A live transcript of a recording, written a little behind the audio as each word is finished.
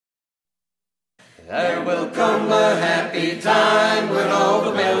There will come a happy time when all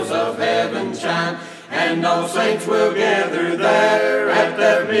the bells of heaven chime, and all saints will gather there at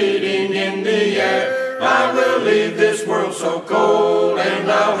that meeting in the air. I will leave this world so cold,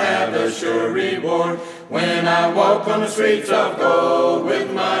 and I'll have a sure reward when I walk on the streets of gold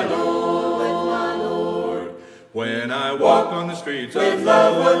with my Lord. When I walk on the streets with of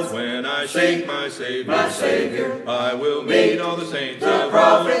loved gold, ones, when I seek my Savior, I will meet all the saints the of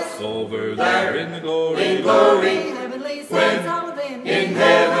prophets old over there in the glory. in glory. When in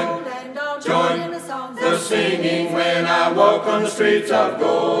heaven, join the singing when I walk on the streets of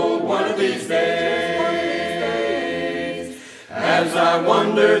gold one of these days. As I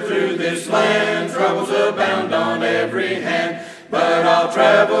wander through this land, troubles abound on every hand, but I'll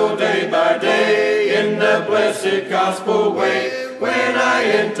travel day by day in the blessed gospel way. When I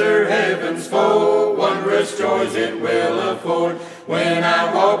enter heaven's fold, wondrous joys it will afford, when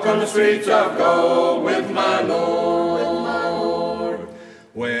I walk on the streets of gold with my Lord.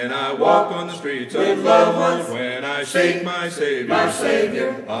 When I walk on the streets with of loved gold, ones, when I seek my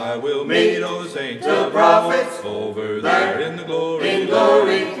Savior, I will meet all the saints the of prophets over there in the glory. in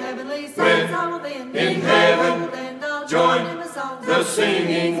glory. When in heaven, join the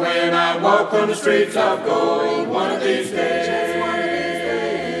singing when I walk on the streets of gold one of these days.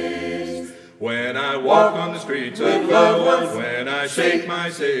 When I walk on the streets with of loved gold, ones, when I seek my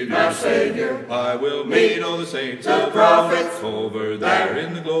Savior, I will meet all the saints the of prophets over there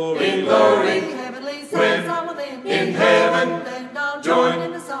in the glory. in glory. in heaven,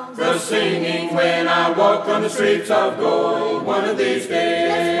 join the singing when I walk on the streets of gold one of these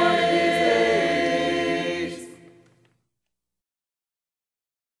days.